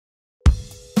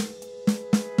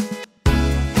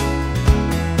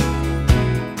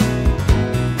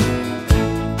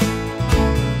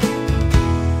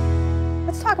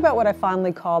about what I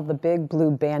fondly call the big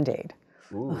blue Band-Aid?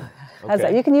 Ooh, How's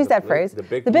that? You can use that phrase. The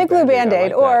big blue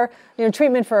Band-Aid, like or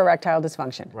treatment for erectile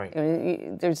dysfunction.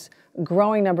 Right. There's a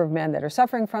growing number of men that are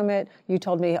suffering from it. You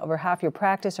told me over half your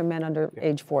practice are men under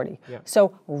age 40. Yeah.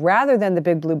 So rather than the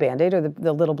big blue Band-Aid or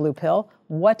the little blue pill,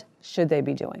 what should they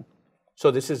be doing? So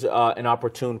this is an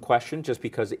opportune question just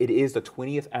because it is the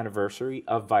 20th anniversary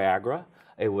of Viagra.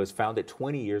 It was founded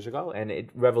 20 years ago, and it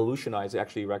revolutionized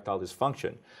actually erectile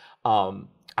dysfunction.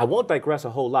 I won't digress a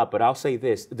whole lot, but I'll say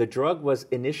this. The drug was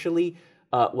initially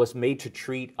was made to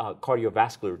treat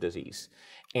cardiovascular disease.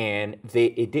 And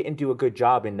it didn't do a good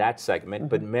job in that segment,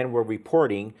 but men were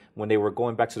reporting when they were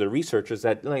going back to the researchers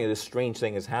that this strange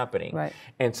thing is happening. Right.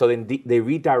 And so then they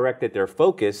redirected their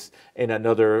focus in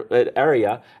another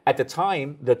area. At the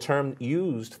time, the term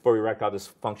used for erectile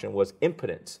dysfunction was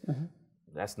impotence.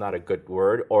 That's not a good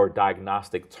word or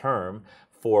diagnostic term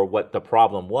for what the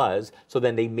problem was. So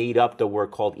then they made up the word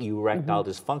called erectile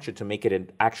dysfunction to make it an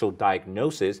actual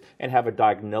diagnosis and have a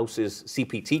diagnosis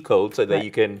CPT code so that you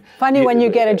can... Funny when you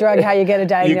get a drug, how you get a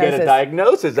diagnosis. You get a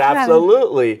diagnosis,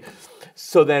 absolutely.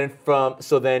 So then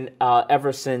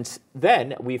ever since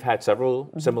then, we've had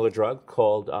several similar drugs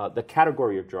called, the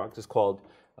category of drugs is called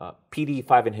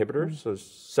PDE5 inhibitors. So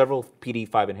several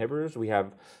PDE5 inhibitors. We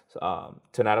have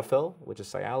tenofovir, which is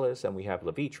Cialis, and we have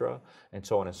Levitra, and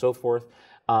so on and so forth.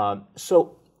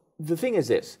 So the thing is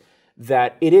this,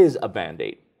 that it is a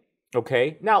Band-Aid,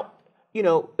 okay? Now,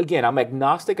 again, I'm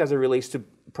agnostic as it relates to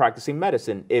practicing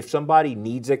medicine. If somebody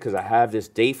needs it because I have this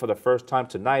date for the first time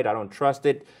tonight, I don't trust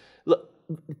it. Look,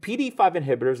 PDE5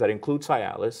 inhibitors that include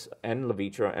Cialis and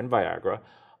Levitra and Viagra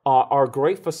are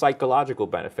great for psychological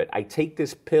benefit. I take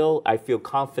this pill, I feel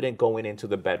confident going into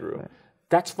the bedroom. Right.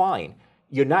 That's fine.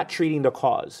 You're not treating the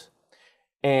cause.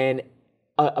 And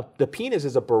the penis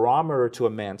is a barometer to a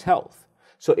man's health.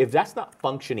 So if that's not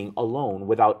functioning alone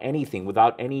without anything,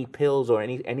 without any pills or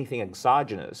anything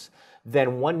exogenous,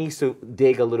 then one needs to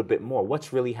dig a little bit more.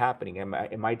 What's really happening?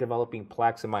 Am I developing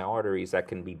plaques in my arteries that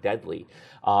can be deadly?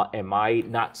 Am I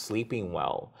not sleeping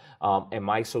well? Am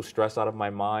I so stressed out of my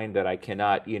mind that I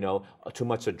cannot, too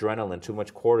much adrenaline, too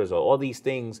much cortisol? All these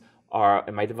things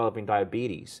am I developing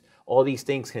diabetes? All these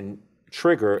things can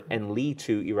trigger and lead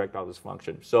to erectile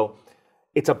dysfunction. So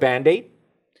it's a Band-Aid.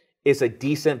 It's a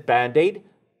decent Band-Aid.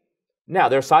 Now,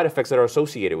 there are side effects that are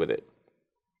associated with it.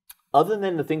 Other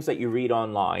than the things that you read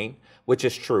online, which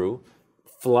is true,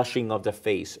 flushing of the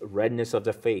face, redness of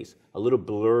the face, a little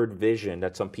blurred vision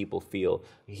that some people feel,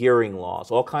 hearing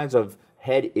loss, all kinds of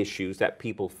head issues that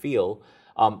people feel.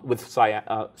 With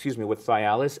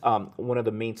Cialis, one of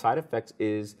the main side effects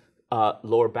is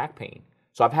lower back pain.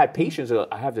 So I've had patients,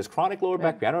 I have this chronic lower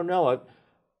back pain. I don't know.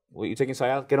 Well, you taking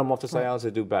Cialis? Get them off the Cialis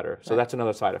to do better. So that's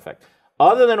another side effect.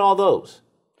 Other than all those,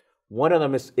 one of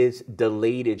them is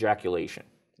delayed ejaculation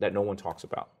that no one talks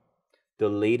about.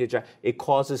 Delayed ejaculation. It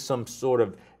causes some sort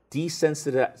of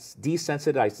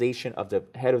desensitization of the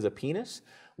head of the penis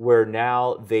where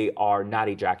now they are not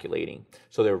ejaculating.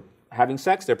 So they're having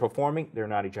sex, they're performing, they're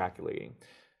not ejaculating.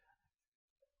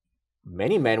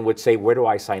 Many men would say, where do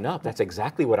I sign up? That's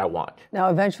exactly what I want. Now,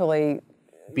 eventually...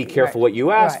 Be careful what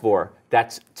you ask for.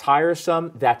 That's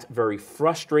tiresome. That's very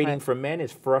frustrating for men.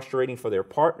 It's frustrating for their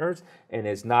partners, and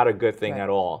it's not a good thing at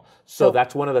all. So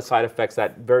that's one of the side effects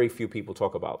that very few people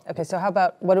talk about. Okay, so how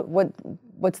about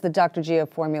what's the Dr. Geo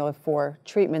formula for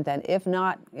treatment then? If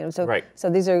not, so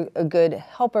these are a good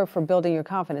helper for building your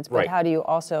confidence, but how do you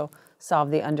also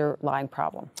solve the underlying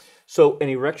problem? So an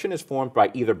erection is formed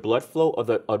by either blood flow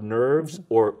of nerves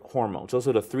or hormones. Those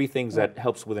are the three things that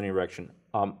helps with an erection.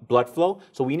 Blood flow,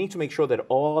 so we need to make sure that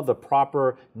all the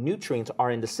proper nutrients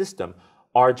are in the system.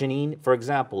 Arginine, for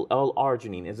example,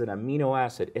 L-arginine is an amino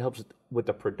acid. It helps with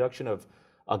the production of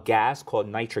a gas called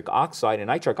nitric oxide, and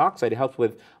nitric oxide helps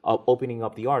with opening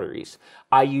up the arteries.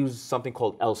 I use something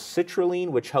called L-citrulline,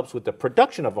 which helps with the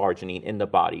production of arginine in the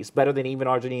body. It's better than even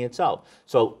arginine itself.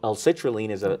 So L-citrulline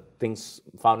is a thing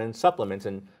found in supplements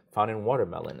and found in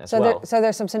watermelon as well. So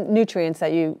there's some nutrients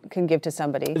that you can give to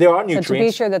somebody. There are nutrients. So to be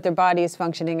sure that their body is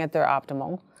functioning at their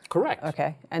optimal. Correct.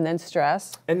 Okay, and then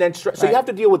stress. And then stress. So you have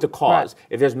to deal with the cause.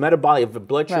 If there's metabolic, if the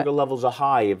blood sugar levels are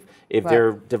high, if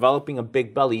they're developing a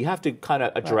big belly, you have to kind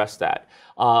of address that.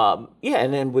 And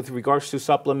then with regards to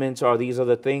supplements or these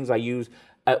other things, I use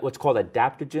what's called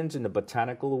adaptogens in the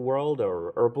botanical world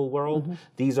or herbal world.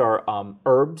 These are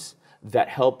herbs that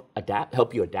help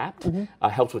you adapt,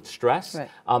 helps with stress,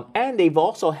 and they've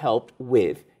also helped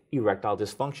with erectile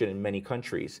dysfunction in many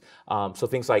countries. So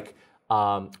things like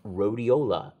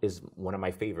rhodiola is one of my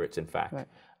favorites, in fact.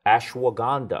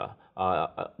 Ashwagandha,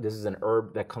 this is an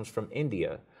herb that comes from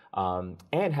India.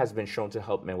 and has been shown to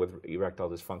help men with erectile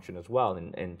dysfunction as well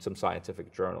in some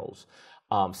scientific journals.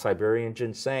 Siberian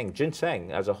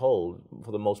ginseng as a whole,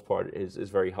 for the most part, is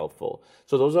very helpful.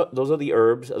 So those are the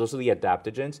herbs, those are the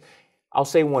adaptogens. I'll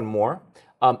say one more.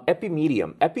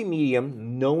 Eepimedium,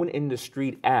 known in the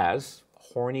street as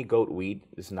horny goat weed.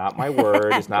 It's not my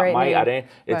word. It's not my.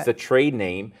 It's the trade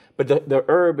name. But the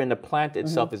herb and the plant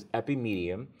itself is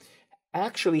Eepimedium.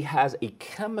 Actually has a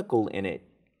chemical in it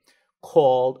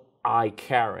called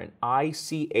icarin.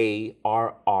 ICARRIN.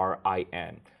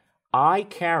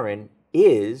 Icarin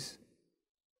is,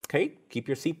 okay, keep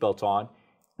your seatbelts on.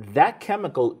 That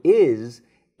chemical is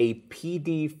a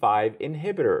PD5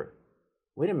 inhibitor.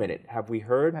 Wait a minute, have we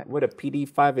heard what a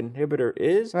PD5 inhibitor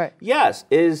is? Right. Yes,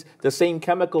 is the same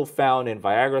chemical found in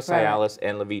Viagra, Cialis,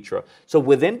 and Levitra. So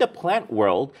within the plant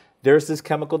world, there's this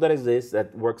chemical that exists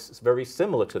that works very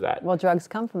similar to that. Well, drugs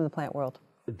come from the plant world.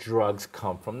 Drugs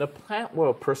come from the plant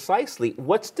world, precisely.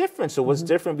 What's different? So what's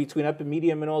different between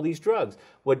Eepimedium and all these drugs?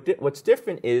 What's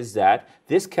different is that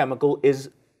this chemical works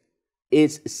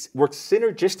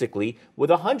synergistically with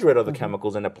 100 other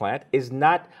chemicals in the plant, is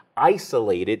not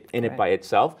isolated in it by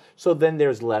itself, so then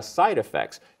there's less side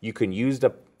effects. You can use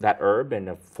that herb and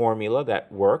a formula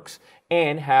that works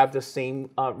and have the same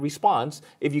response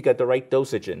if you get the right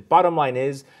dosage in. Bottom line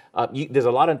is, there's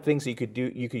a lot of things you could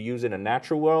use in a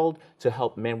natural world to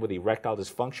help men with erectile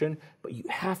dysfunction, but you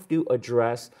have to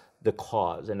address the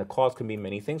cause, and the cause can be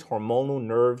many things: hormonal,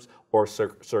 nerves, or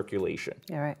circulation.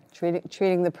 All right.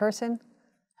 Treating the person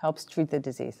helps treat the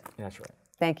disease. That's right.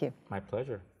 Thank you. My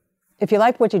pleasure. If you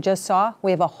liked what you just saw,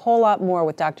 we have a whole lot more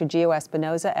with Dr. Geo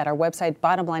Espinosa at our website,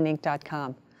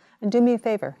 bottomlineinc.com. And do me a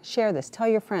favor, share this, tell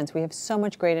your friends. We have so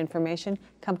much great information.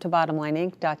 Come to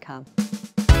bottomlineinc.com.